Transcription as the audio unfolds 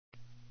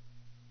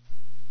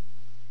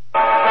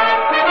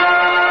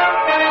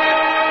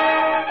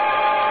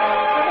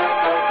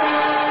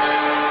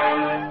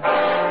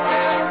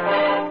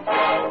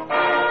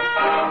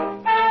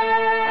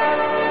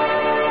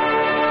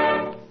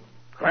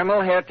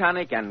Hair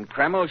Tonic and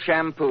Kreml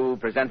Shampoo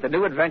present the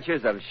new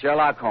adventures of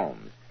Sherlock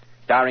Holmes,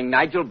 starring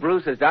Nigel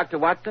Bruce as Dr.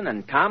 Watson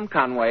and Tom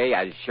Conway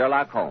as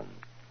Sherlock Holmes.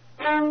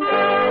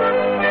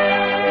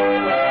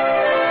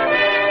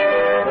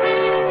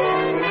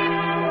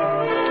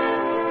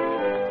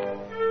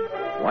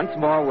 Once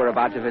more, we're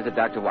about to visit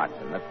Dr.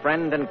 Watson, the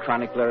friend and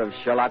chronicler of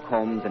Sherlock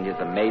Holmes and his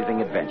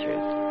amazing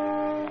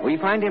adventures. We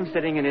find him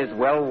sitting in his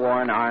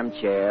well-worn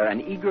armchair, an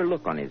eager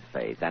look on his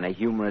face and a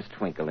humorous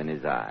twinkle in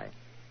his eye.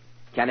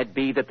 Can it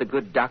be that the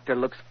good doctor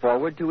looks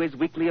forward to his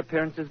weekly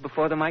appearances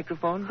before the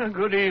microphone?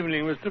 Good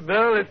evening, Mr.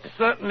 Bell. It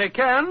certainly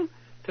can.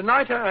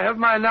 Tonight I have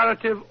my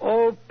narrative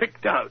all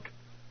picked out.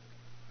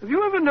 Have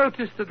you ever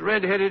noticed that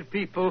red-headed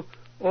people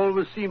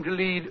always seem to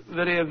lead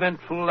very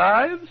eventful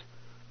lives?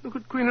 Look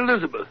at Queen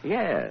Elizabeth.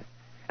 Yes.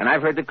 And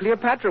I've heard that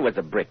Cleopatra was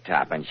a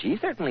brick-top, and she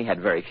certainly had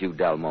very few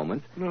dull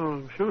moments. No,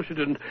 I'm sure she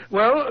didn't.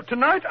 Well,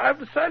 tonight I've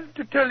decided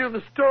to tell you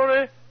the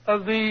story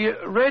of the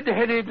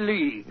Red-Headed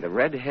League. The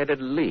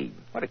Red-Headed League.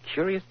 What a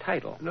curious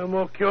title. No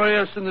more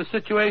curious than the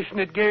situation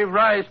it gave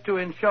rise to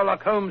in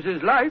Sherlock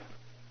Holmes' life.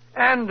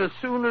 And as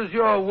soon as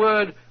your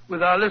word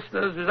with our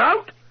listeners is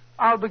out,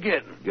 I'll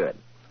begin. Good.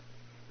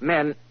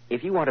 Men,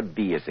 if you want to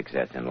be a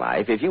success in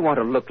life, if you want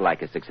to look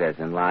like a success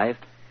in life,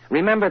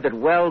 remember that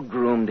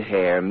well-groomed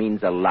hair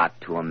means a lot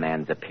to a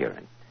man's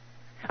appearance.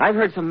 I've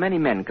heard so many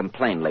men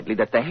complain lately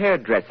that the hair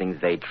dressings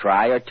they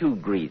try are too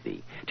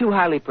greasy, too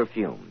highly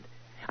perfumed.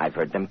 I've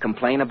heard them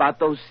complain about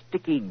those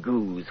sticky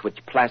goos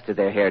which plaster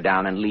their hair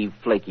down and leave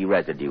flaky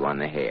residue on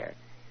the hair.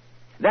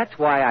 That's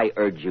why I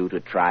urge you to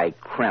try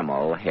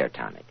Kreml Hair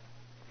Tonic.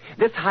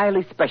 This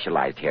highly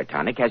specialized hair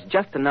tonic has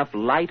just enough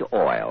light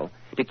oil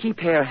to keep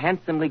hair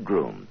handsomely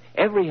groomed,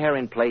 every hair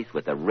in place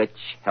with a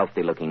rich,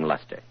 healthy-looking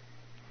luster.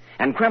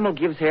 And Kreml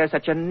gives hair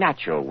such a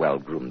natural,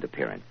 well-groomed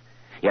appearance,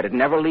 yet it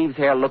never leaves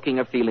hair looking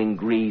or feeling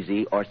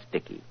greasy or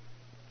sticky.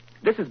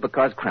 This is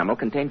because Kreml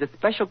contains a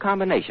special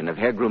combination of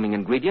hair grooming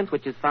ingredients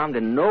which is found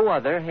in no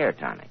other hair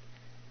tonic.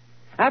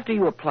 After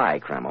you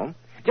apply Kreml,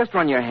 just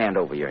run your hand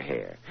over your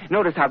hair.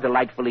 Notice how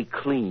delightfully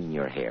clean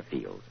your hair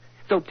feels.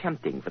 So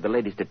tempting for the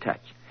ladies to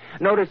touch.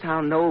 Notice how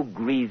no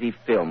greasy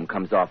film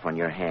comes off on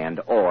your hand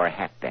or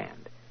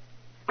hatband.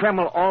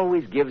 Kreml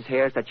always gives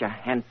hair such a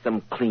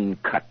handsome,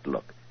 clean-cut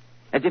look,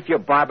 as if your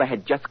barber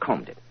had just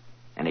combed it.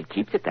 And it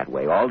keeps it that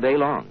way all day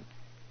long.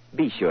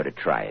 Be sure to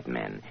try it,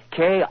 men.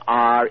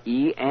 Kreml,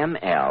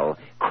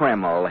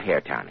 Kreml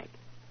Hair Tonic.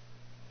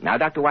 Now,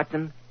 Dr.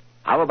 Watson,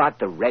 how about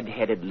the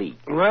Red-Headed League?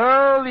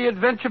 Well, the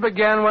adventure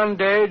began one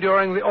day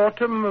during the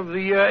autumn of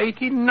the year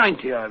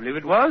 1890, I believe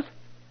it was.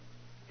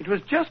 It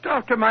was just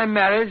after my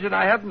marriage, and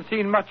I hadn't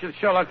seen much of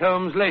Sherlock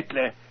Holmes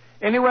lately.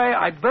 Anyway,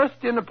 I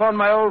burst in upon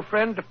my old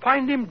friend to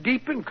find him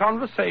deep in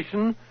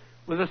conversation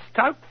with a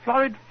stout,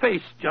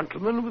 florid-faced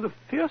gentleman with the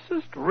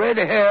fiercest red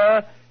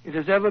hair it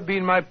has ever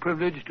been my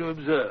privilege to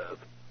observe.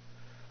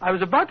 I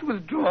was about to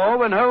withdraw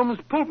when Holmes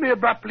pulled me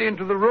abruptly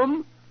into the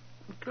room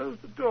and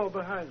closed the door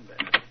behind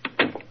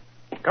me.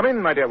 Come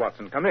in, my dear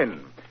Watson, come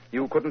in.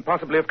 You couldn't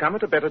possibly have come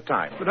at a better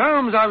time. But,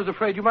 Holmes, I was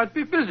afraid you might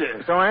be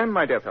busy. So I am,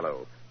 my dear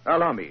fellow.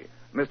 Allow me.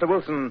 Mr.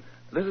 Wilson,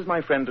 this is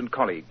my friend and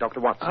colleague, Dr.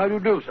 Watson. How do you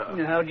do,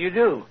 sir? How do you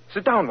do?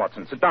 Sit down,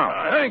 Watson, sit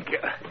down. Thank you.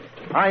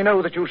 I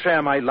know that you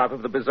share my love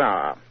of the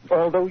bizarre,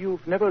 although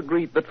you've never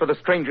agreed that for the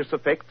strangest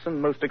effects and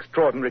most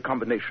extraordinary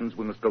combinations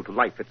we must go to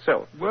life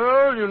itself.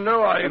 Well, you know,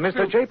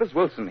 Mr. Japers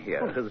Wilson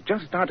here has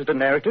just started a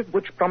narrative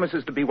which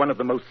promises to be one of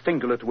the most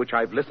singular to which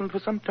I've listened for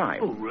some time.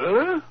 Oh,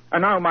 really?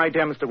 And now, my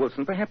dear Mr.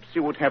 Wilson, perhaps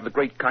you would have the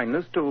great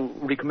kindness to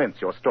recommence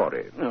your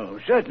story. Oh,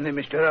 certainly,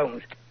 Mr.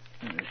 Holmes.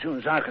 As soon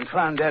as I can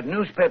find that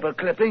newspaper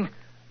clipping.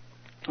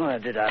 Where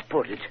did I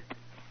put it?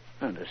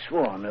 I'd have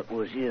sworn it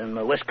was here in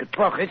my waistcoat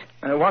pocket.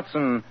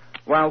 Watson,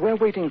 while we're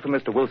waiting for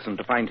Mr. Wilson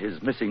to find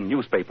his missing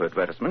newspaper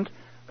advertisement,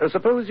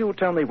 suppose you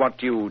tell me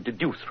what you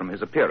deduce from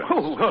his appearance.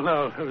 Oh, well,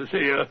 now,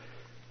 see,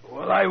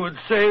 well, I would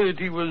say that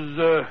he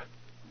was,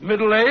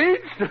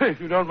 middle-aged, if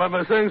you don't mind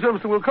my saying so,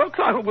 Mr. Wilcox,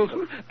 I'm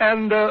Wilson,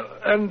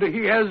 and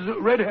he has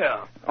red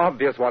hair.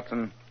 Obvious,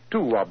 Watson.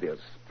 Too obvious.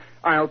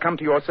 I'll come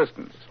to your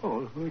assistance.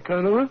 Oh,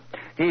 kind of?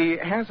 He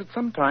has at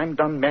some time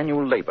done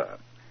manual labor.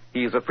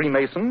 He's a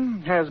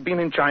Freemason, has been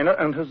in China,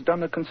 and has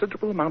done a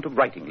considerable amount of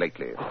writing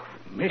lately. Oh,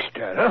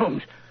 Mr.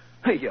 Holmes,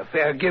 you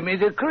fair give me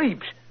the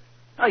creeps.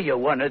 Are you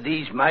one of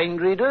these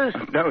mind readers?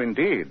 No,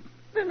 indeed.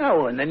 Then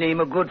how in the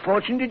name of good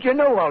fortune did you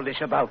know all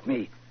this about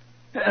me?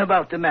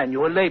 About the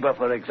manual labor,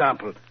 for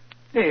example.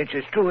 It's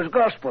as true as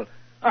gospel.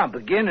 I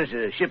begin as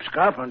a ship's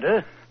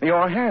carpenter.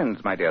 Your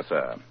hands, my dear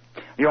sir.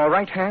 Your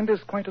right hand is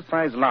quite a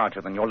size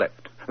larger than your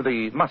left.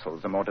 The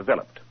muscles are more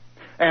developed.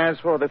 As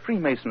for the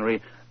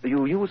Freemasonry,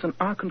 you use an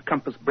arc and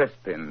compass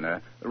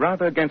breastpin,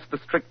 rather against the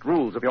strict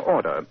rules of your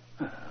order.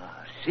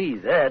 See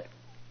that.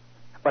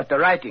 But the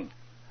writing,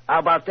 how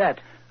about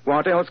that?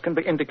 What else can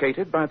be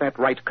indicated by that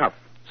right cuff,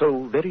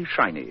 so very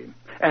shiny,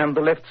 and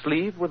the left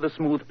sleeve with a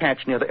smooth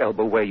patch near the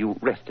elbow where you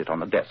rest it on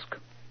the desk?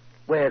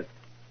 Well,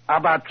 how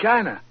about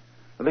China?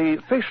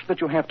 The fish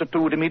that you have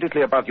tattooed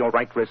immediately above your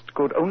right wrist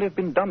could only have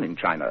been done in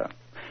China.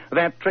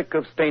 That trick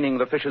of staining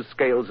the fish's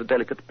scales a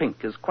delicate pink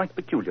is quite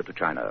peculiar to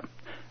China.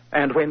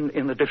 And when,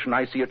 in addition,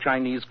 I see a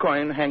Chinese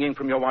coin hanging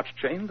from your watch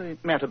chain, the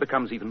matter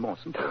becomes even more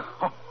simple.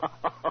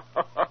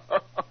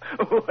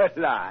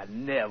 Well, I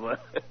never.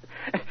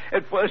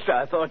 At first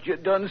I thought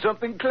you'd done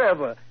something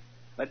clever.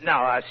 But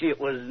now I see it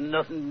was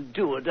nothing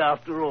to it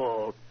after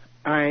all.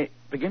 I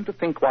begin to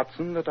think,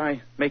 Watson, that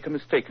I make a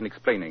mistake in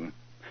explaining.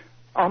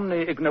 Omne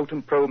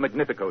ignotum pro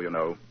magnifico, you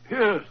know.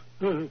 Yes,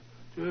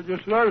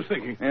 just what I was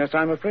thinking. Yes,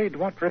 I'm afraid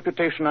what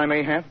reputation I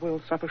may have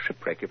will suffer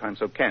shipwreck if I'm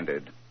so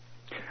candid.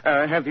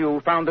 Have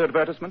you found the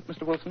advertisement,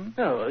 Mr. Wilson?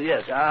 Oh,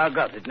 yes, I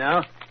got it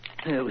now.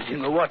 It was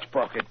in my watch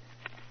pocket.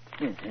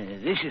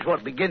 This is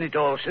what began it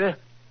all, sir.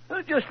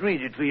 Just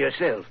read it for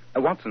yourself.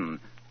 Watson,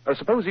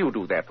 suppose you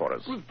do that for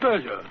us. With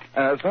pleasure.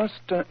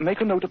 First,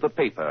 make a note of the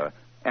paper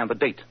and the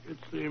date.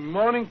 It's the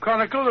Morning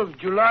Chronicle of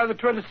July the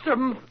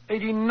 27th,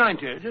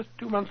 1890, just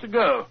 2 months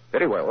ago.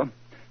 Very well.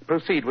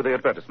 Proceed with the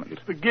advertisement.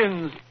 It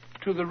begins,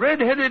 to the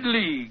Red-Headed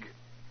League.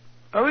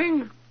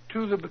 Owing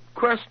to the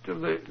bequest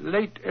of the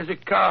late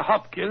Ezekiah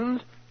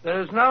Hopkins,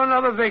 there is now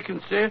another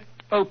vacancy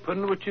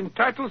open which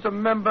entitles a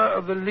member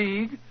of the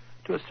League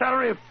to a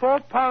salary of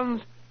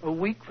 £4 a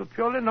week for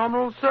purely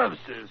nominal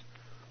services.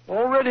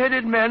 All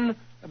red-headed men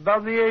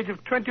above the age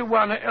of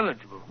 21 are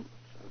eligible.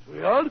 Sounds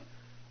very odd.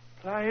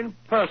 Apply in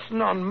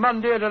person on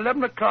Monday at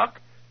 11 o'clock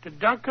to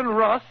Duncan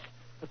Ross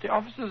at the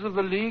offices of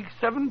the League,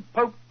 7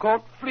 Pope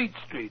Court, Fleet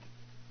Street.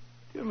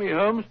 Dear me,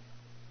 Holmes,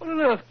 what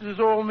on earth does this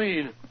all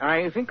mean?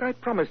 I think I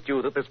promised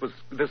you that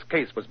this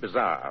case was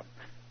bizarre.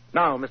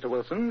 Now, Mr.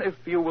 Wilson, if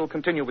you will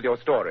continue with your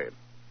story.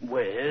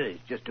 Well,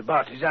 it's just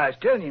about as I was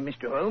telling you,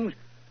 Mr. Holmes.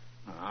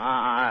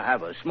 I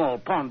have a small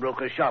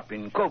pawnbroker shop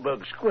in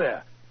Coburg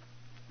Square.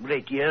 Of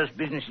late years,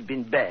 business has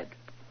been bad.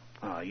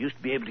 I used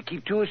to be able to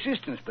keep 2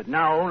 assistants, but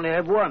now I only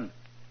have 1.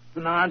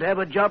 And I don't have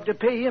a job to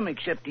pay him,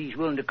 except he's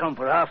willing to come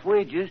for half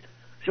wages,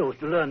 so as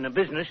to learn the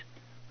business.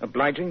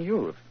 Obliging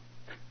youth.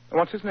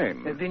 What's his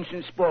name?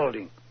 Vincent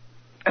Spaulding.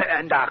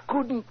 And I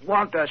couldn't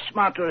want a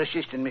smarter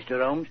assistant,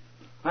 Mr. Holmes.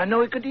 I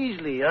know he could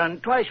easily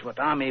earn twice what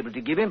I'm able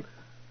to give him.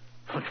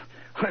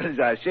 Well, as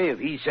I say, if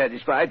he's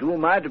satisfied, who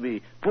am I to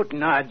be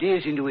putting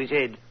ideas into his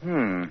head?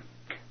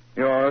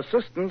 Your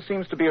assistant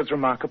seems to be as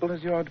remarkable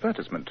as your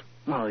advertisement.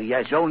 Oh, he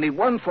has only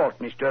one fault,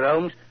 Mr.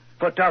 Holmes.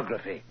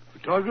 Photography.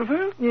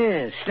 Photographer?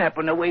 Yes,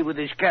 snapping away with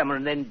his camera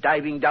and then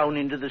diving down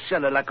into the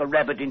cellar like a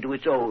rabbit into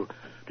its hole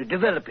to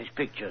develop his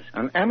pictures.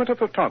 An amateur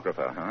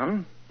photographer, huh?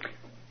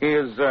 He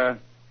is,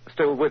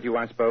 still with you,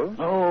 I suppose?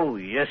 Oh,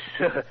 yes,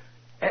 sir.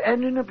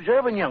 And an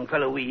observant young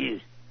fellow he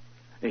is.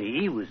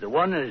 He was the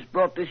one that has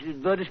brought this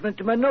advertisement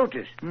to my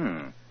notice.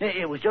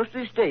 It was just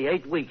this day,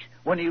 8 weeks,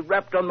 when he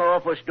rapped on the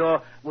office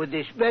door with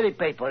this very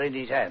paper in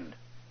his hand.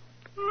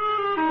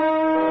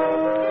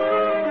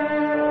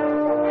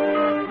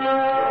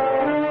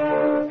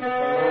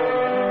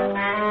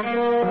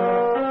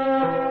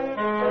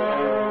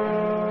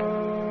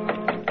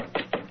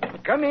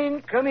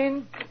 Come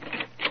in.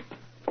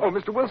 Oh,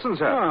 Mr. Wilson,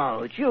 sir.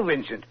 Oh, it's you,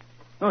 Vincent.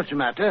 What's the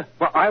matter?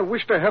 Well, I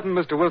wish to heaven,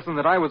 Mr. Wilson,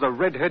 that I was a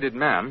red-headed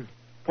man.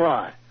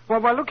 Why?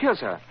 Well, look here,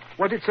 sir.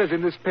 What it says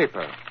in this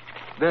paper.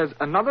 There's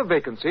another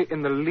vacancy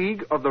in the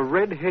League of the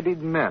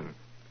Red-Headed Men.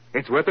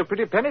 It's worth a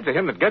pretty penny to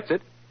him that gets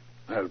it.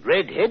 A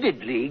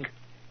red-headed league?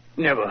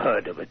 Never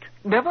heard of it.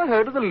 Never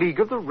heard of the League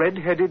of the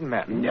Red-Headed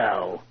Men?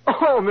 No.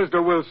 Oh,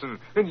 Mr. Wilson,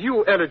 and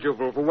you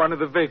eligible for one of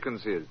the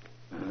vacancies.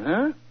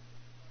 Huh?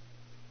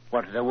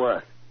 What are they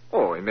worth?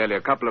 Oh, merely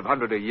a couple of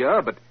 $100 a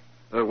year, but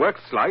the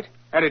work's slight,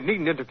 and it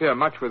needn't interfere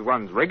much with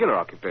one's regular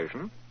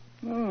occupation.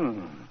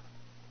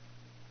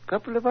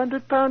 Couple of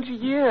 £100 a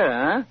year,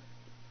 huh?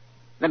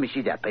 Let me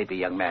see that paper,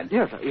 young man.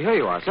 Yes, here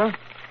you are, sir.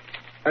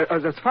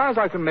 As far as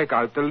I can make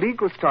out, the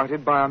League was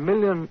started by a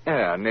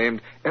millionaire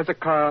named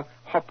Ezekiah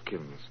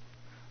Hopkins,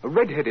 a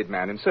red-headed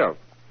man himself.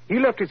 He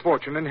left his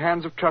fortune in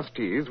hands of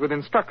trustees with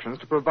instructions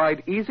to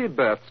provide easy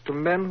berths to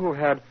men who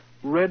had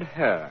red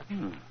hair.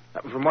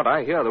 From what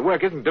I hear, the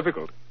work isn't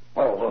difficult.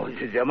 Oh,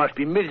 there must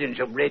be millions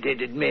of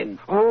red-headed men.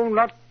 Oh,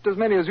 not as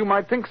many as you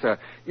might think, sir.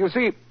 You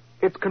see,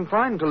 it's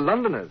confined to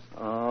Londoners.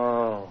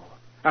 Oh.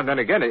 And then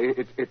again,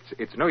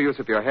 it's no use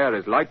if your hair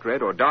is light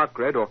red or dark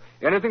red or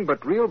anything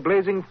but real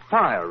blazing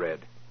fire red.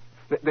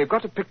 They've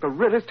got to pick the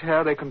reddest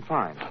hair they can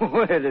find.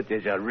 Well, if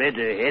there's a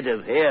redder head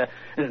of hair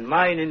than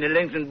mine in the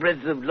length and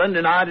breadth of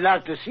London, I'd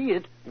like to see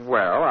it.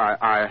 Well,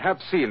 I have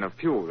seen a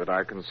few that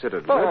I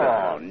considered redder.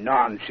 Oh,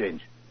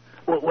 nonsense.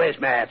 Well, where's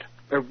Matt?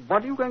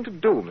 What are you going to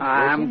do, Mr.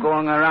 I'm Wilson?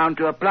 going around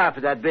to apply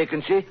for that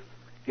vacancy.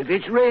 If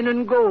it's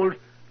raining gold,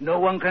 no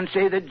one can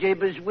say that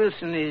Jabez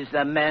Wilson is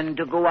the man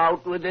to go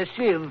out with a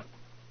sieve.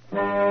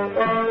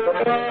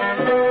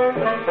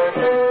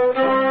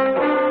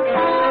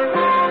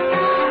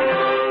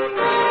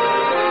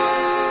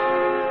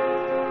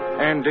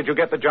 And did you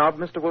get the job,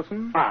 Mr.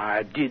 Wilson?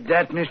 I did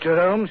that, Mr.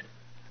 Holmes.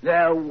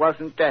 There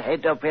wasn't a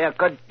head of hair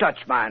could touch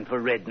mine for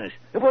redness,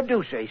 if I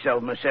do say so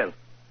myself.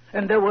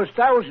 And there was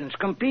thousands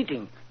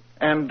competing.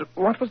 And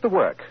what was the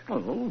work?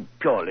 Oh,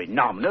 purely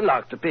nominal,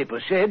 like the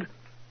paper said.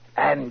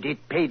 And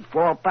it paid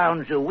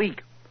 £4 a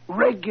week.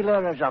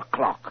 regular as a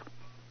clock.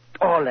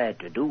 All I had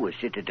to do was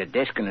sit at a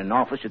desk in an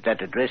office at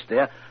that address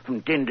there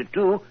from 10 to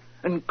 2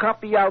 and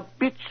copy out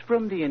bits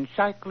from the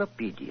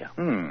encyclopedia.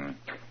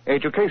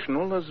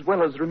 Educational as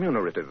well as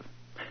remunerative.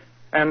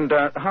 And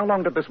how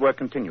long did this work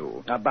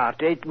continue?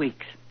 About 8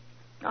 weeks.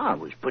 I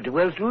was pretty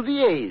well through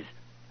the A's.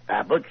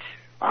 Abbots,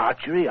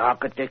 archery,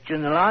 architecture,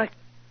 and the like.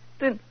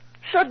 Then,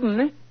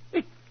 suddenly,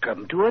 it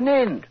come to an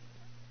end.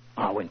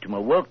 I went to my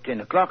work 10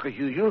 o'clock as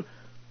usual.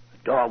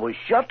 The door was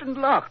shut and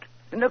locked,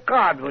 and a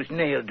card was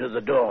nailed to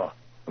the door.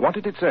 What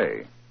did it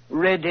say?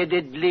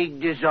 Red-Headed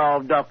League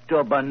dissolved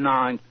October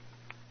 9,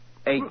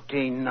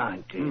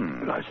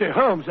 1890. I say,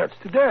 Holmes, that's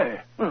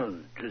today. Well,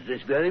 it was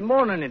this very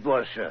morning it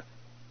was, sir.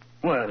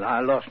 Well, I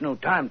lost no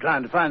time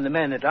trying to find the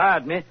man that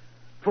hired me.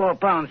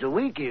 £4 a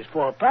week is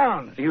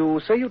 £4.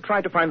 You say you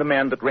tried to find the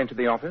man that rented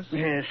the office?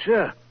 Yes,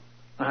 sir.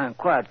 I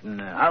inquired from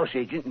the house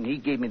agent, and he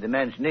gave me the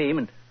man's name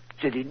and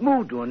said he'd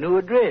moved to a new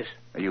address.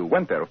 You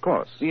went there, of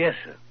course. Yes,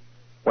 sir.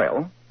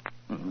 Well?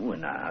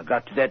 When I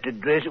got to that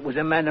address, it was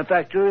a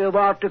manufactory of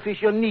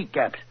artificial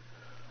kneecaps.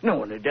 No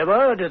one had ever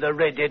heard of the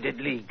Red-Headed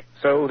League.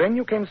 So then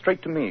you came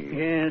straight to me?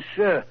 Yes,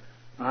 sir.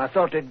 I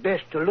thought it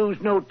best to lose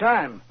no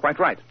time. Quite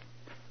right.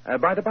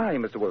 By the by,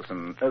 Mr.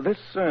 Wilson, this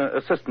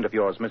assistant of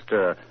yours,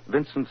 Mr.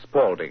 Vincent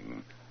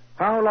Spaulding,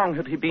 how long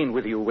had he been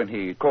with you when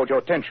he called your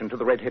attention to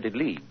the Red-Headed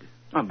League?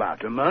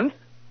 About a month.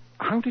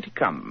 How did he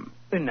come?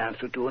 In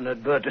answer to an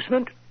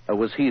advertisement.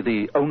 Was he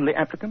the only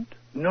applicant?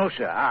 No,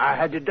 sir. I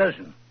had a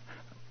dozen.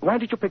 Why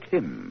did you pick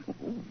him?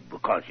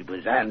 Because he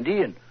was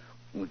handy and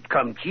would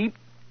come cheap.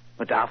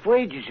 At half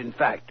wages, in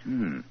fact.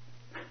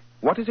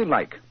 What is he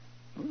like?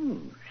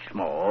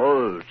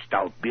 Small,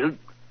 stout built,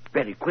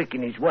 very quick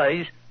in his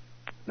ways.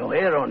 No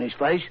hair on his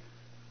face,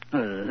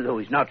 though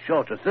he's not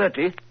short of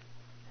 30.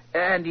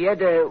 And he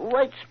had a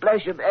white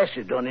splash of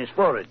acid on his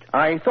forehead.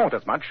 I thought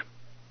as much.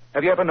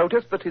 Have you ever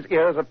noticed that his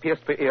ears are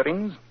pierced for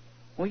earrings?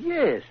 Oh,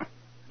 yes.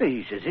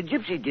 He says a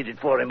gypsy did it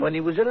for him when he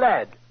was a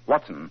lad.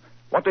 Watson,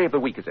 what day of the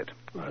week is it?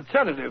 Well,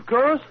 Saturday, of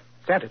course.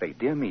 Saturday,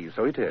 dear me,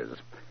 so it is.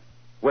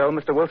 Well,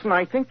 Mr. Wilson,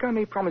 I think I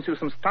may promise you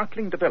some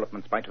startling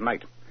developments by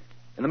tonight.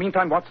 In the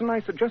meantime, Watson,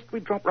 I suggest we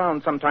drop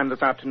round sometime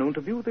this afternoon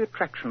to view the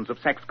attractions of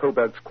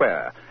Saxe-Coburg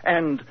Square,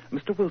 and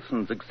Mr.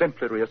 Wilson's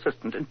exemplary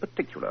assistant in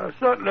particular.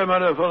 Certainly, my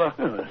dear fellow.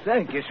 Oh,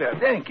 thank you, sir,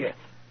 thank you.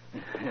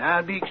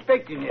 I'll be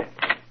expecting you.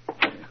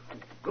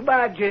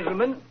 Goodbye,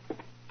 gentlemen.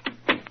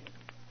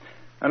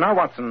 And now,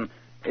 Watson,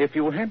 if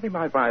you'll hand me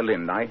my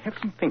violin, I have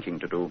some thinking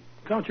to do.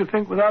 Can't you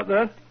think without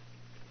that?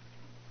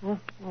 Oh,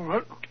 all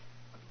right.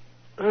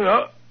 There you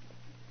are.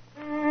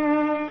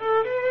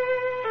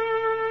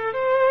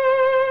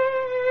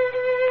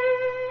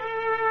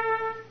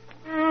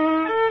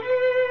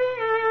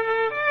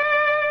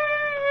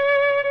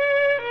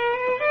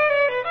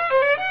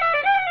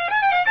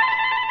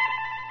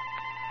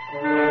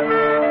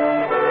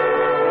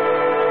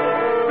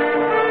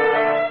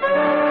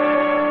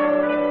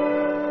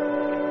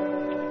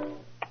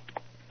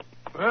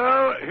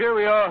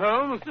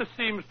 This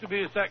seems to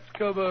be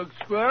Saxe-Coburg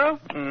Square.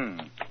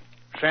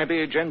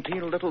 Shabby,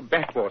 genteel little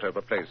backwater of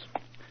a place.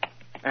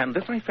 And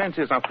this, I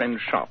fancy, is our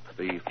friend's shop,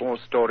 the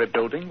 4-story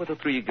building with the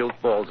 3 gilt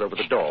balls over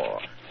the door.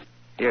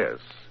 Yes.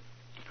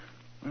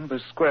 Well, the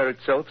square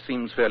itself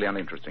seems fairly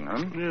uninteresting,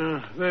 huh?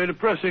 Yeah, very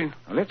depressing.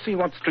 Let's see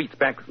what street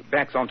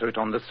backs onto it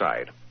on this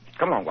side.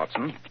 Come along,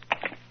 Watson.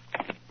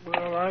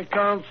 Well, I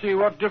can't see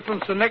what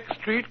difference the next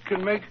street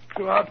can make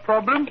to our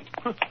problem.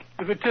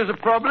 If it is a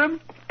problem.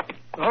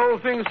 The whole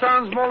thing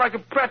sounds more like a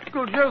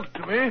practical joke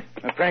to me.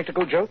 A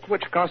practical joke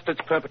which cost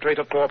its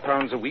perpetrator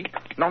 £4 a week?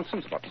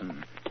 Nonsense,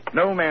 Watson.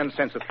 No man's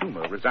sense of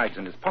humor resides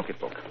in his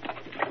pocketbook.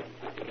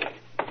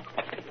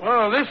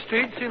 Well, this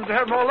street seems to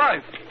have more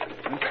life.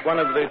 It's one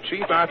of the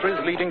chief arteries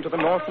leading to the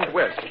north and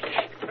west.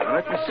 Now,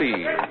 let me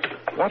see.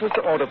 What is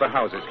the order of the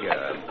houses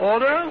here?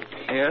 Order?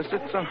 Yes,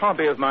 it's a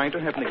hobby of mine to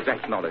have an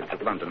exact knowledge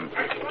of London.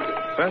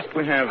 First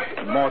we have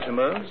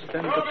Mortimer's,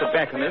 then the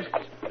tobacconists,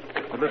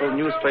 the little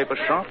newspaper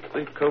shop,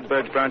 the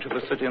Coburg branch of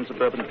the City and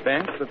Suburban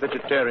Bank, the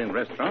vegetarian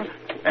restaurant,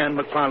 and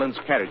McFarlane's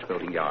carriage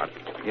building yard.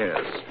 Yes.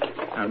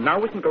 Now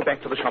we can go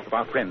back to the shop of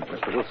our friend,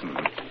 Mr. Wilson.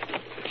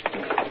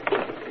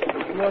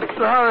 What's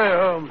the hurry,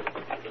 Holmes?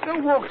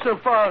 Don't walk so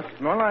fast.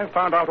 Well, I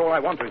found out all I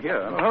want to hear.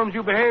 Well, Holmes,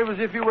 you behave as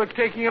if you were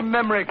taking a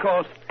memory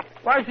course.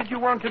 Why should you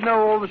want to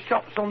know all the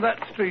shops on that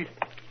street?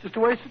 Just a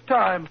waste of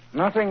time.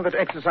 Nothing that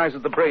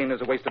exercises the brain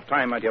is a waste of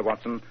time, my dear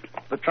Watson.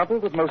 The trouble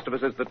with most of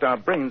us is that our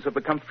brains have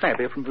become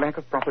flabby from lack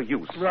of proper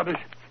use. Rubbish.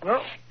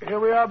 Well, here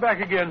we are back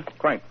again.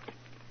 Quite.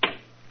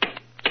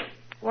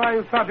 Why are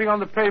you tapping on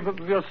the pavement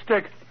with your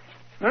stick?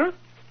 Huh?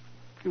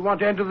 You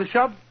want to enter the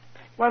shop?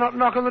 Why not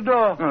knock on the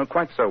door? Oh,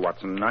 quite so,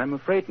 Watson. I'm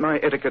afraid my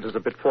etiquette is a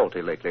bit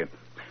faulty lately.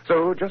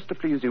 So, just to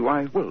please you,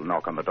 I will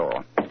knock on the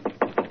door.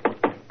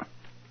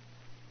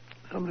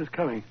 Somebody's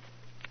coming.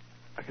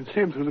 I can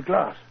see him through the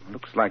glass.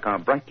 Looks like our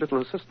bright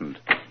little assistant.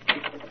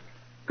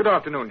 Good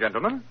afternoon,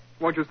 gentlemen.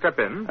 Won't you step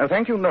in?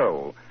 Thank you,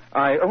 no.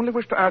 I only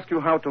wish to ask you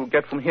how to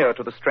get from here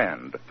to the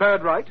Strand.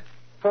 3rd right,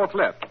 4th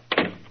left.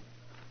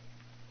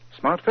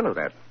 Smart fellow,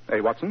 that.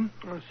 Hey, Watson?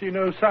 I see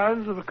no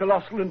signs of a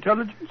colossal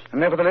intelligence.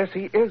 Nevertheless,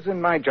 he is,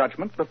 in my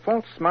judgment, the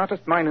fourth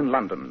smartest mind in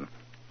London.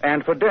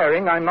 And for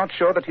daring, I'm not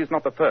sure that he's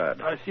not the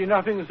third. I see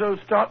nothing so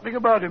startling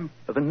about him.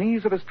 The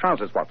knees of his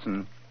trousers,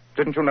 Watson.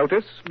 Didn't you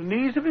notice? The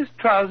knees of his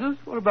trousers?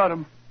 What about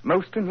him?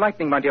 Most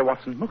enlightening, my dear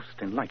Watson.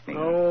 Most enlightening.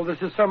 Oh,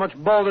 this is so much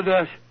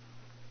balderdash.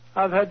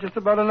 I've had just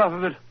about enough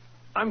of it.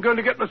 I'm going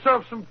to get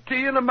myself some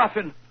tea and a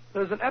muffin.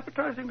 There's an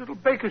appetizing little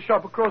baker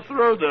shop across the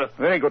road there.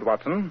 Very good,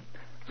 Watson.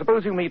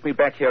 Suppose you meet me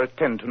back here at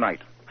 10 tonight.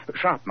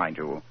 Sharp, mind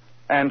you.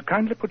 And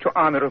kindly put your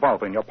army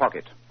revolver in your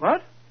pocket.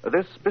 What?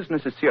 This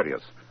business is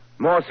serious.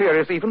 More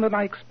serious even than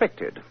I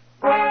expected.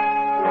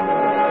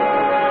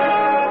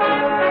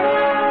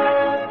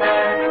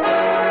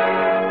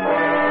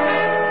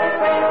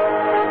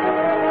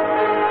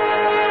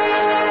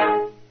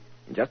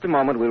 In just a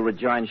moment, we'll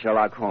rejoin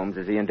Sherlock Holmes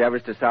as he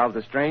endeavors to solve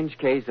the strange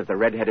case of the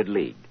Red-Headed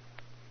League.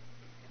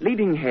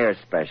 Leading hair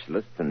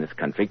specialists in this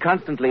country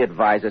constantly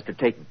advise us to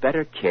take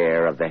better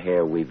care of the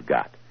hair we've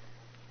got.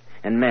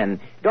 And men,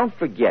 don't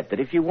forget that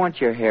if you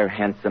want your hair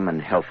handsome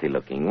and healthy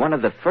looking, one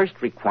of the first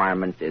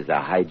requirements is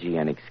a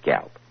hygienic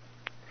scalp.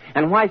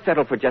 And why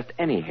settle for just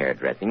any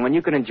hairdressing when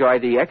you can enjoy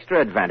the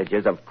extra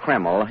advantages of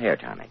Kreml Hair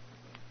Tonic?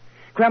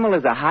 Kreml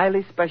is a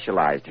highly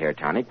specialized hair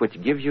tonic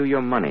which gives you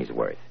your money's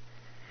worth.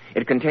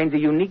 It contains a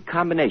unique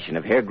combination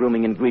of hair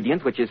grooming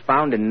ingredients which is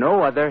found in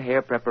no other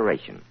hair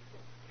preparation.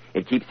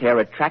 It keeps hair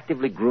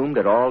attractively groomed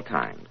at all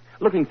times,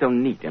 looking so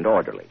neat and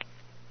orderly.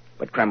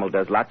 But Kreml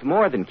does lots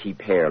more than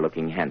keep hair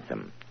looking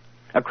handsome.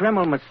 A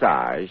Kreml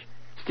massage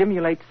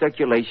stimulates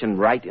circulation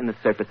right in the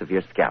surface of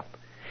your scalp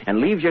and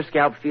leaves your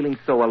scalp feeling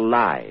so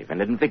alive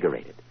and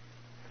invigorated.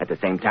 At the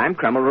same time,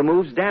 Kreml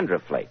removes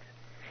dandruff flakes,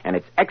 and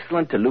it's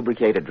excellent to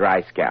lubricate a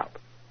dry scalp.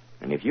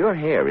 And if your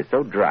hair is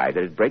so dry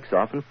that it breaks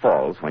off and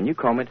falls when you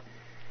comb it,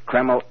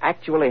 Kreml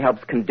actually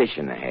helps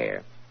condition the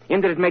hair,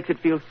 in that it makes it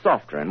feel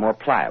softer and more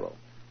pliable.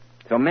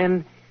 So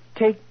men,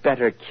 take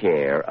better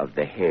care of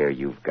the hair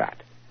you've got.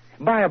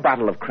 Buy a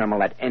bottle of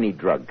Kreml at any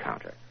drug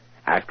counter.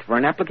 Ask for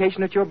an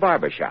application at your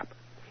barber shop.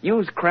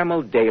 Use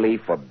Kreml daily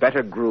for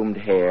better groomed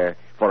hair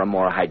for a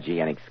more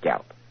hygienic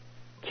scalp.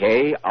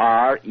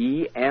 Kreml,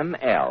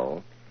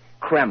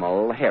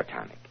 Kreml Hair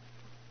Tonic.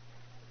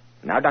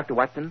 Now, Dr.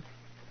 Watson,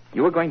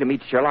 you were going to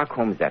meet Sherlock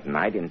Holmes that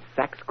night in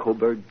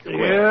Saxe-Coburg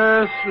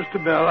Square. Yes,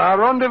 Mr. Bell. Our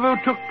rendezvous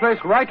took place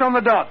right on the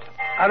dot.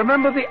 I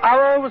remember the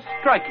hour was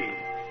striking.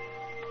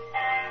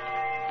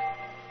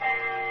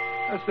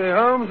 I say,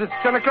 Holmes, it's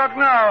 10 o'clock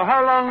now.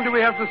 How long do we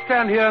have to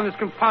stand here in this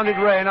confounded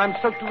rain? I'm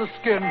soaked to the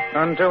skin.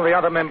 Until the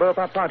other member of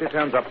our party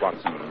turns up,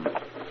 Watson.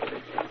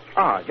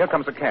 Ah, here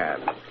comes a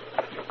cab.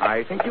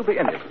 I think you'll be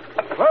in it.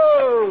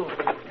 Whoa!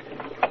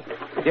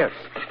 Yes.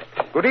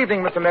 Good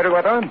evening, Mr.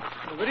 Merriweather.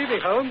 Good evening,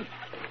 Holmes.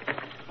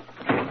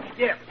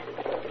 Yes.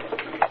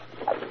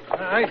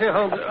 I say,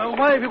 Holmes,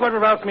 why have you got to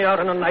rout me out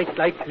on a night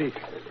like this?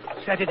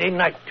 Saturday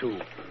night, too.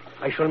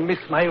 I shall miss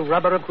my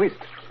rubber of whist.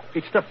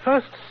 It's the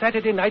first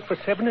Saturday night for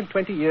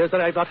 27 years that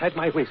I've not had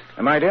my whist.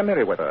 My dear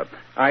Merriweather,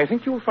 I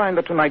think you'll find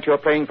that tonight you're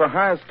playing for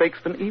higher stakes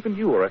than even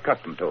you are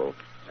accustomed to.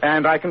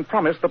 And I can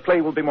promise the play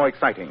will be more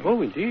exciting.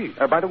 Oh, indeed.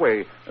 By the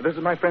way, this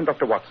is my friend,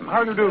 Dr. Watson.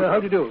 How do you do? How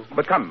do you do?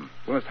 But come,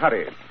 we must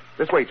hurry.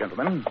 This way,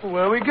 gentlemen.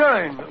 Where are we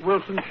going?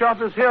 Wilson shop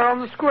is here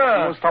on the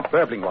square. Oh, stop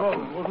burbling,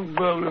 Watson. Oh, wasn't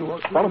burbling,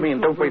 Watson. Follow me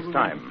and don't waste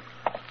time.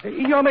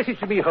 Your message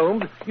to me,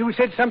 Holmes, you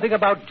said something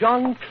about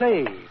John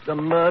Clay, the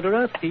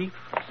murderer, thief,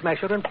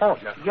 smasher, and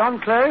forger. John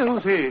Clay?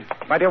 Who's he?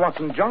 My dear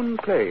Watson, John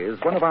Clay is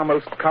one of our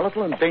most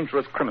colorful and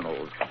dangerous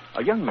criminals.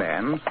 A young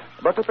man,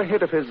 but at the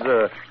head of his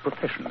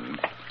profession.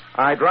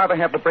 I'd rather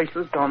have the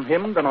bracelets on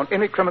him than on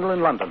any criminal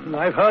in London.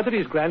 I've heard that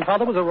his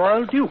grandfather was a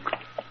royal duke,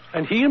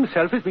 and he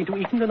himself has been to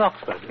Eton and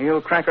Oxford.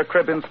 He'll crack a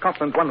crib in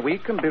Scotland one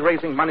week and be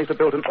raising money to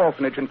build an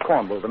orphanage in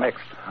Cornwall the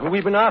next.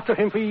 We've been after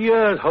him for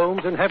years,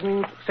 Holmes, and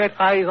haven't set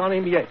eyes on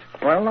him yet.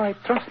 Well, I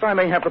trust I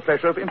may have the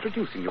pleasure of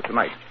introducing you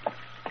tonight.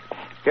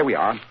 Here we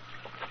are,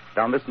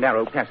 down this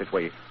narrow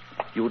passageway.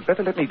 You'd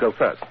better let me go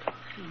first.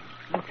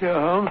 Look here,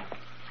 Holmes.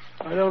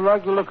 I don't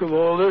like the look of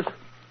all this.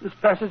 This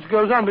passage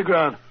goes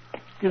underground.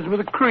 Gives me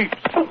the creeps.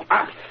 Oh,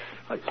 I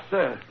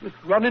say, just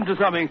run into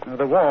something.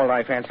 The wall,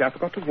 I fancy. I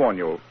forgot to warn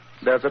you.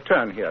 There's a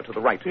turn here to the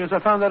right. Yes, I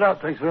found that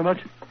out. Thanks very much.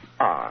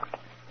 Ah,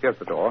 here's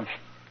the door.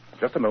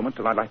 Just a moment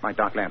till I light my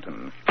dark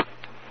lantern.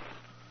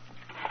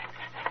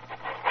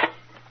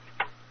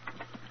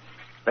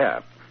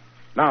 There.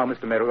 Now,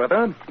 Mr.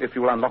 Merriweather, if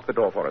you will unlock the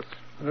door for us.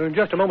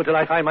 Just a moment till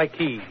I find my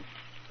key.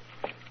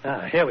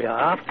 Here we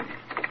are.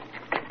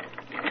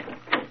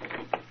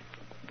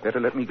 Better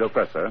let me go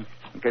first, sir,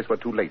 in case we're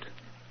too late.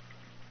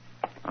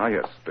 Ah,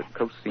 yes, the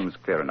coast seems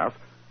clear enough.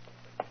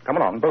 Come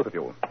along, both of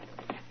you.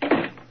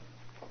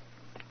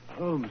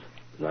 Holmes,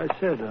 as I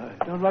said,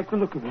 I don't like the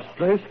look of this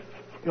place.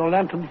 Your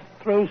lantern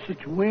throws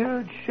such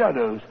weird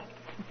shadows.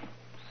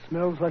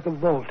 Smells like a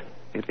vault.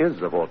 It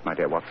is a vault, my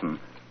dear Watson.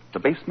 The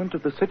basement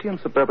of the City and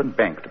Suburban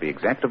Bank, to be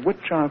exact, of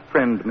which our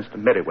friend Mr.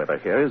 Merriweather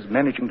here is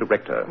managing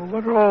director. Well,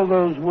 what are all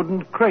those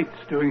wooden crates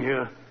doing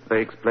here? They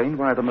explain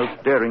why the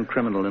most daring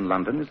criminal in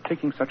London is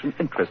taking such an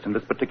interest in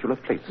this particular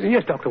place.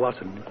 Yes, Dr.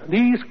 Watson.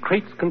 These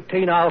crates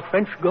contain our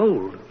French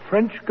gold.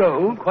 French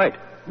gold? Quite.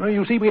 Well,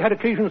 you see, we had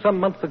occasion some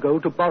months ago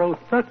to borrow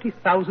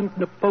 30,000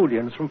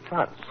 Napoleons from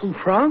France. From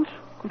France?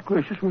 Good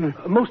gracious me.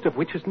 Most of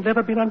which has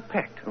never been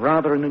unpacked.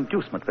 Rather an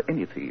inducement for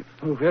any thief.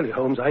 Oh, really,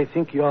 Holmes, I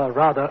think you're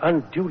rather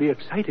unduly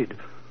excited.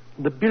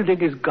 The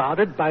building is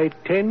guarded by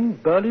 10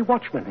 burly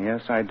watchmen.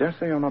 Yes, I dare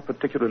say you're not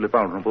particularly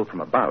vulnerable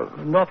from above.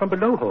 Nor from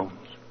below, Holmes.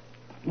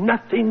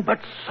 Nothing but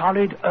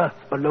solid earth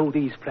below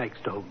these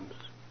flagstones.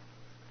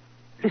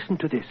 Listen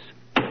to this.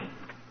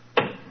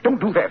 Don't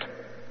do that.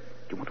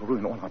 You want to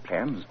ruin all our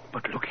plans?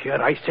 But look here,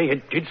 I say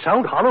it did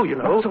sound hollow, you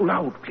know. Not so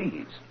loud,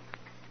 please.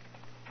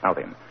 Now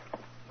then,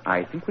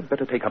 I think we'd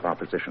better take up our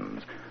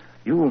positions.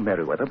 You,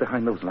 Merriweather,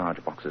 behind those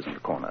large boxes in the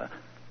corner.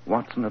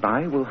 Watson and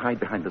I will hide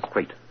behind this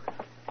crate.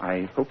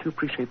 I hope you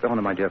appreciate the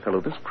honor, my dear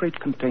fellow. This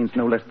crate contains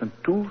no less than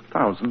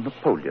 2,000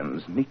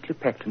 Napoleons, neatly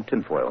packed in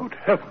tinfoil. Good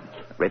heavens.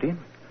 Ready?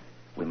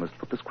 We must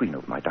put the screen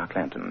over my dark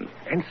lantern.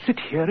 And sit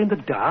here in the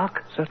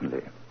dark?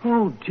 Certainly.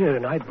 Oh, dear,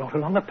 and I brought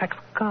along a pack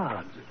of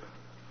cards.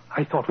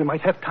 I thought we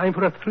might have time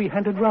for a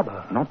three-handed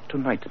rubber. Not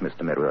tonight,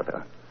 Mr.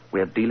 Merriweather. We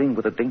are dealing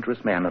with a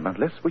dangerous man, and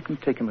unless we can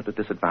take him at a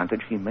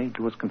disadvantage, he may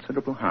do us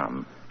considerable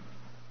harm.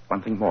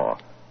 One thing more.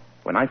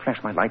 When I flash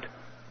my light,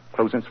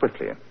 close in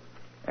swiftly.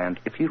 And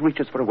if he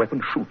reaches for a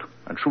weapon, shoot.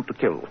 And shoot to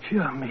kill.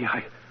 Dear me,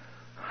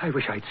 I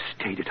wish I'd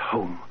stayed at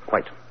home.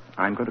 Quite.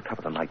 I'm going to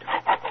cover the light.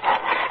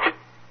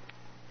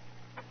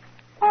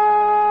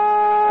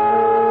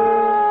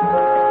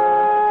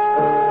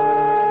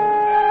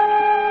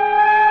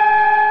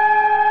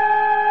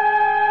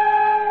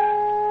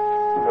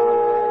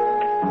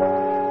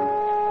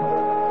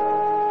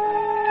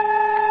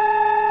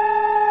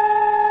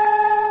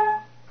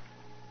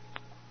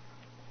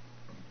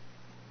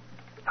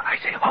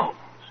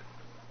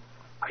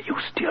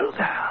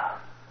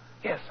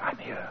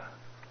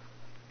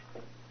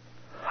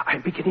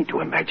 I'm beginning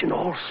to imagine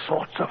all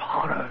sorts of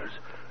horrors.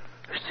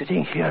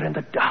 Sitting here in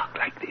the dark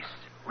like this.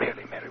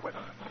 Really, Merriweather.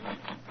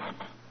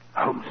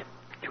 Holmes,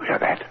 do you hear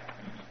that?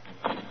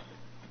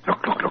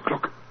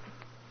 Look.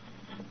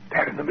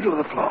 There in the middle of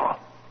the floor.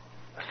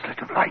 A slit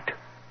of light.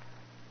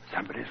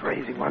 Somebody's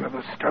raising one of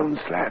the stone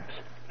slabs.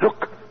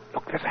 Look,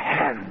 there's a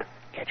hand.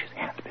 Catch his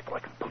hand before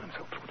he can pull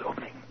himself through the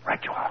opening. Right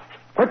you are.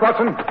 Quick,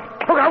 Watson.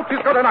 Look out, he's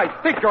got a knife.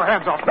 Take your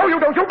hands off. No, you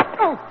don't.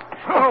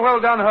 Oh, well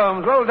done,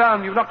 Holmes. Well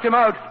done. You've knocked him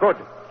out. Good.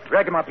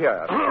 Drag him up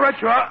here. Right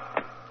you are.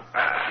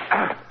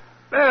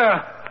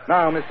 There.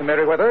 Now, Mr.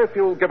 Merriweather, if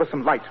you'll give us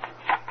some light.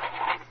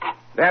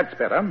 That's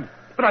better.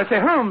 But I say,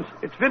 Holmes,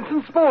 it's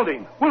Vincent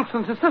Spaulding,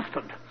 Wilson's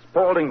assistant.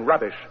 Spaulding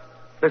rubbish.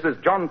 This is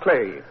John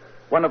Clay,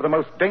 one of the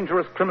most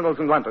dangerous criminals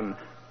in London.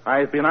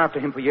 I've been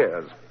after him for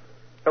years.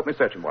 Help me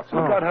search him, Watson.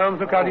 Look out, Holmes.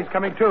 Look out. He's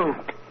coming too.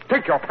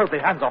 Take your filthy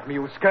hands off me,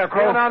 you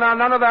scarecrow. No,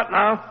 none of that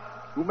now.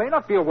 You may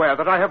not be aware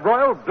that I have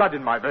royal blood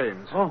in my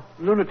veins. Oh,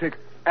 lunatic.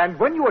 And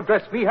when you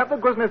address me, have the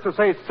goodness to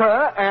say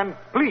sir and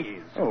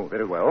please. Oh,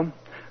 very well.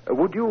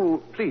 Would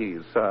you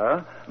please,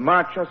 sir,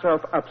 march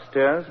yourself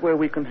upstairs where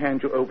we can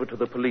hand you over to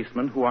the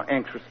policemen who are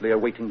anxiously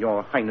awaiting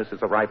your highness's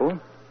arrival?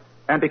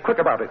 And be quick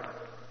about it.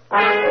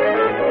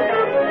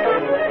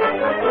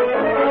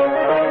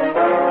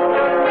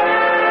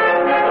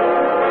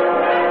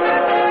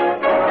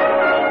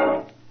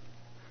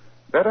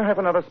 Better have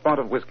another spot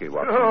of whiskey,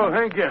 Watson. Oh,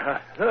 thank you.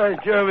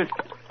 Joe, it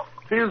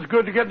feels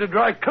good to get into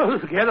dry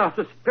clothes again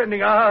after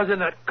spending hours in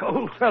that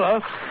cold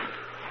cellar.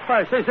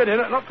 I say,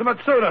 not so much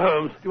soda,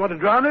 Holmes. Do you want to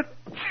drown it?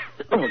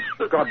 Oh,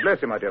 God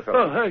bless you, my dear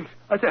fellow. Oh, thanks.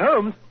 I say,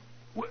 Holmes,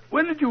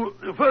 when did you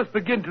first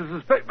begin to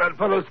suspect that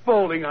fellow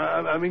Spaulding,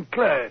 I mean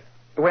Clay?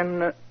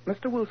 When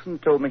Mr. Wilson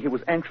told me he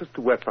was anxious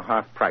to work for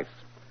half price.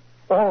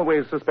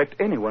 Always suspect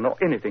anyone or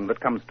anything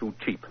that comes too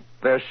cheap.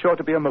 There's sure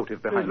to be a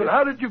motive behind But it.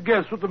 how did you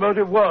guess what the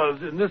motive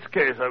was in this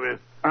case, I mean?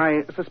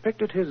 I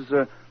suspected his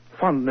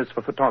fondness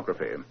for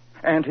photography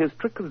and his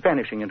trick of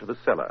vanishing into the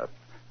cellar.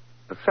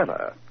 The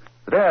cellar.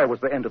 There was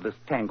the end of this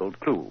tangled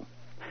clue.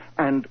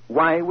 And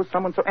why was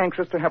someone so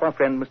anxious to have our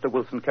friend Mr.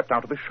 Wilson kept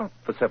out of his shop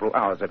for several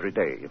hours every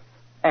day?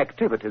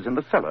 Activities in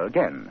the cellar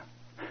again.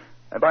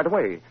 By the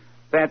way,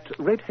 that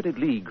Red-Headed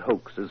League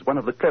hoax is one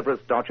of the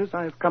cleverest dodges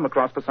I've come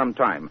across for some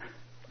time.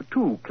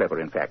 Too clever,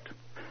 in fact.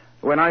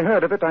 When I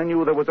heard of it, I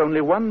knew there was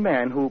only one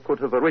man who could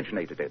have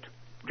originated it.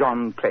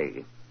 John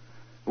Clay.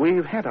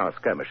 We've had our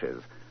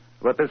skirmishes,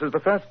 but this is the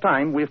first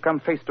time we've come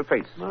face to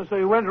face. Oh, so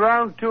you went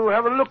round to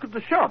have a look at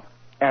the shop?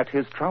 At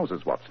his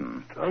trousers,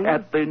 Watson. Trousers?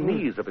 At the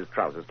knees of his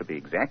trousers, to be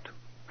exact.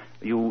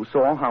 You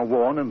saw how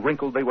worn and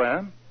wrinkled they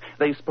were?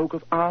 They spoke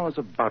of hours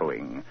of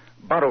burrowing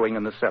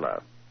in the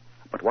cellar.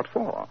 But what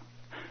for?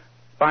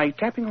 By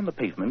tapping on the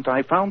pavement,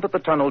 I found that the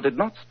tunnel did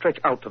not stretch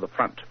out to the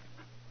front.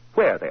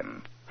 Where,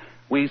 then?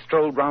 We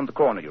strolled round the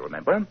corner, you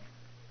remember?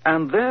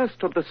 And there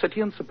stood the City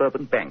and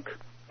Suburban Bank,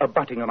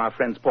 abutting on our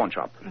friend's pawn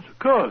shop. Yes, of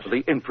course. The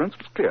inference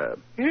was clear.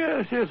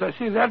 Yes, I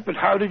see that. But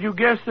how did you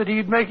guess that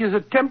he'd make his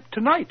attempt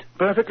tonight?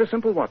 Perfectly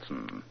simple,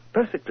 Watson.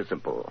 Perfectly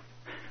simple.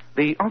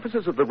 The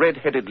offices of the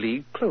Red-Headed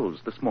League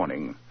closed this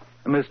morning.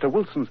 Mr.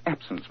 Wilson's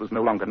absence was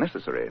no longer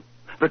necessary.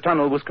 The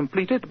tunnel was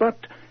completed,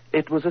 but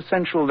it was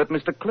essential that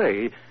Mr.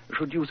 Clay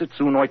should use it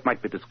soon or it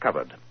might be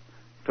discovered.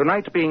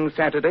 Tonight being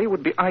Saturday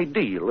would be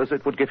ideal, as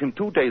it would give him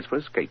 2 days for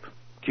escape.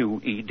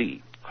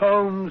 QED.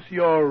 Holmes,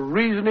 your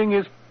reasoning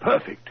is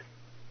perfect.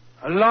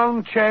 A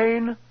long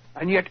chain,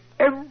 and yet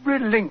every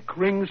link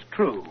rings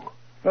true.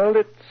 Well,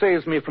 it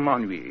saves me from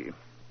ennui.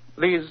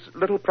 These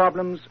little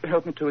problems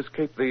help me to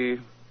escape the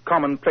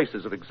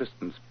commonplaces of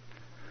existence.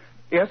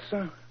 Yes,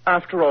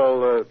 after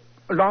all,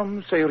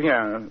 l'homme sait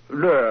rien,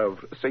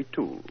 l'œuvre sait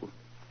tout,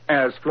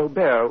 as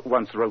Flaubert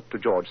once wrote to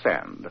George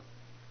Sand.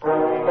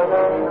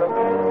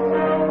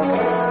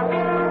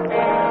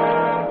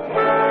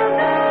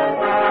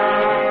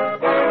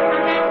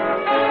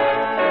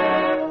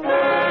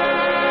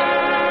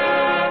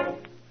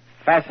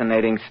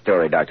 Fascinating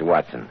story, Dr.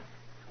 Watson.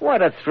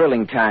 What a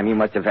thrilling time you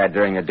must have had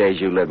during the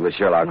days you lived with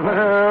Sherlock Holmes.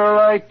 Well,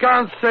 I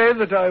can't say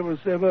that I was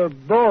ever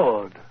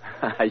bored.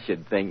 I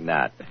should think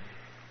not.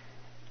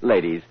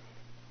 Ladies,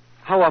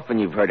 how often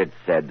you've heard it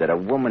said that a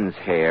woman's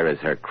hair is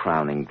her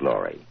crowning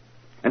glory.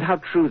 And how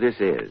true this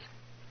is.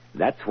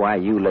 That's why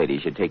you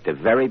ladies should take the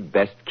very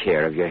best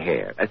care of your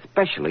hair,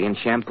 especially in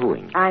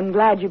shampooing. I'm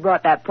glad you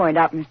brought that point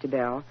up, Mr.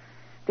 Bell,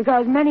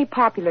 because many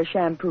popular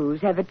shampoos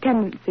have a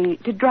tendency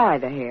to dry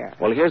the hair.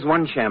 Well, here's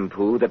one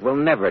shampoo that will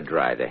never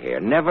dry the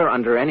hair, never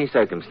under any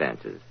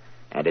circumstances.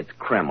 And it's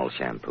Kreml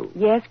shampoo.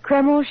 Yes,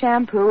 Kreml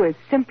shampoo is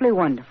simply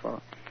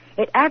wonderful.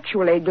 It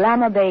actually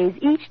glamour bathes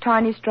each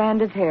tiny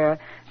strand of hair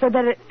so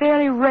that it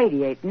fairly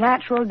radiates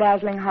natural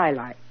dazzling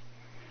highlights.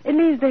 It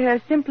leaves the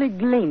hair simply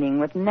gleaming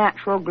with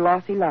natural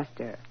glossy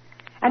luster.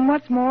 And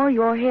what's more,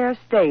 your hair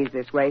stays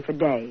this way for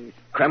days.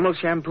 Kreml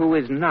shampoo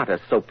is not a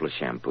soapless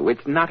shampoo.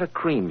 It's not a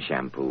cream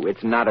shampoo.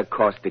 It's not a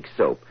caustic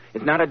soap.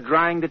 It's not a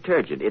drying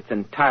detergent. It's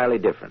entirely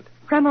different.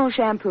 Kreml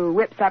shampoo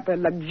whips up a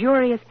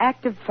luxurious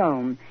active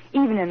foam,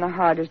 even in the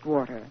hardest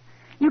water.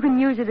 You can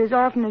use it as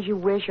often as you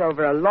wish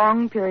over a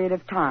long period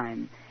of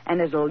time, and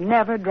it'll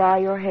never dry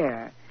your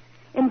hair.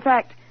 In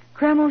fact,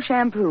 Kreml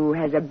shampoo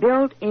has a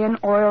built-in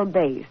oil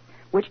base,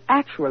 which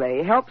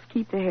actually helps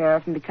keep the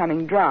hair from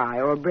becoming dry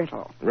or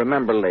brittle.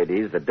 Remember,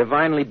 ladies, that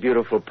divinely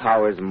beautiful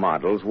Powers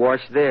models wash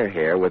their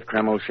hair with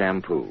Kreml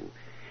shampoo.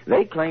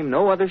 They claim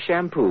no other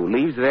shampoo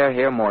leaves their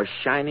hair more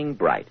shining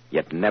bright,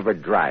 yet never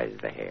dries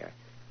the hair.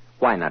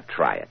 Why not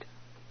try it?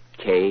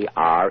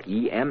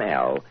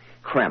 Kreml,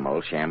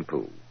 Kreml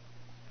shampoo.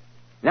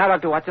 Now,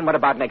 Dr. Watson, what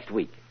about next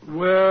week?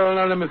 Well,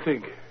 now let me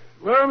think.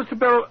 Well, Mr.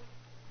 Bell,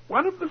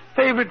 one of the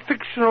favorite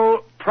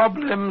fictional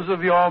problems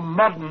of your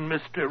modern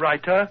Mr.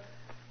 Writer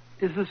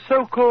is the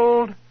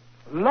so-called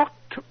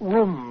locked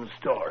room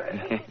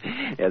story.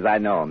 Yes, I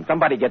know him.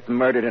 Somebody gets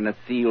murdered in a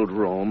sealed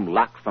room,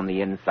 locked from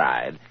the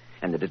inside,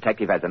 and the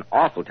detective has an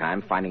awful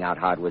time finding out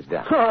how it was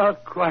done.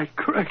 Quite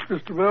correct,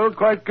 Mr. Bell,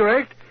 quite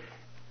correct.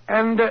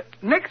 And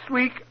next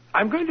week,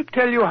 I'm going to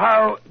tell you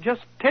how,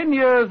 just 10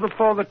 years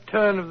before the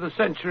turn of the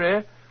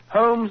century,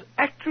 Holmes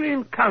actually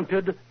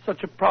encountered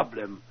such a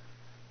problem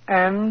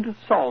and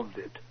solved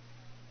it.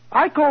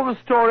 I call the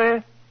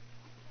story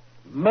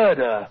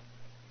Murder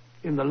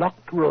in the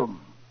Locked Room.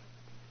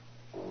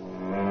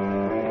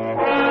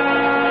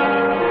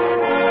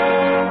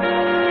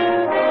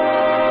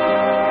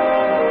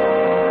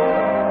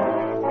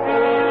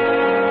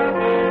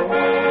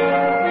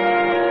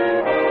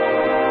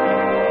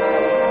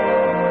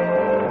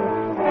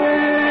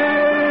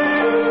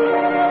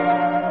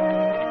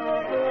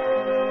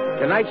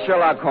 Tonight's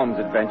Sherlock Holmes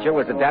adventure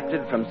was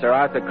adapted from Sir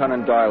Arthur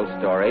Conan Doyle's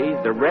story,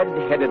 The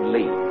Red-Headed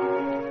League.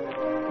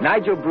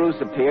 Nigel Bruce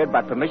appeared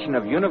by permission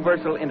of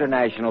Universal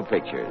International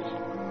Pictures.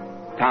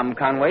 Tom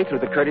Conway through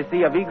the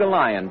courtesy of Eagle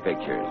Lion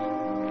Pictures.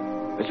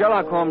 The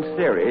Sherlock Holmes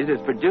series is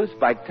produced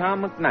by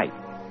Tom McKnight,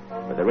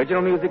 with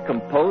original music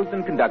composed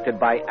and conducted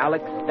by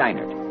Alex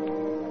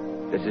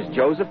Steinert. This is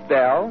Joseph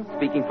Bell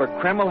speaking for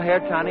Kreml Hair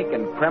Tonic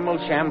and Kreml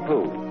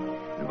Shampoo,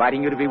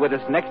 inviting you to be with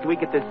us next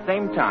week at this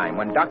same time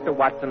when Dr.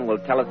 Watson will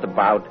tell us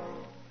about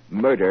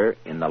Murder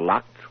in the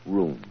Locked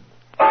Room.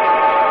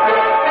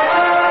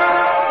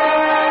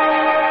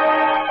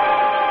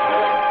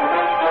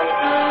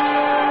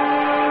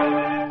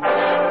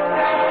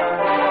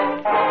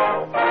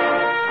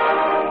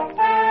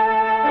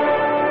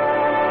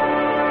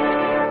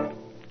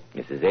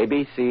 This is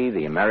ABC,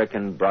 the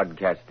American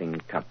Broadcasting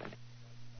Company.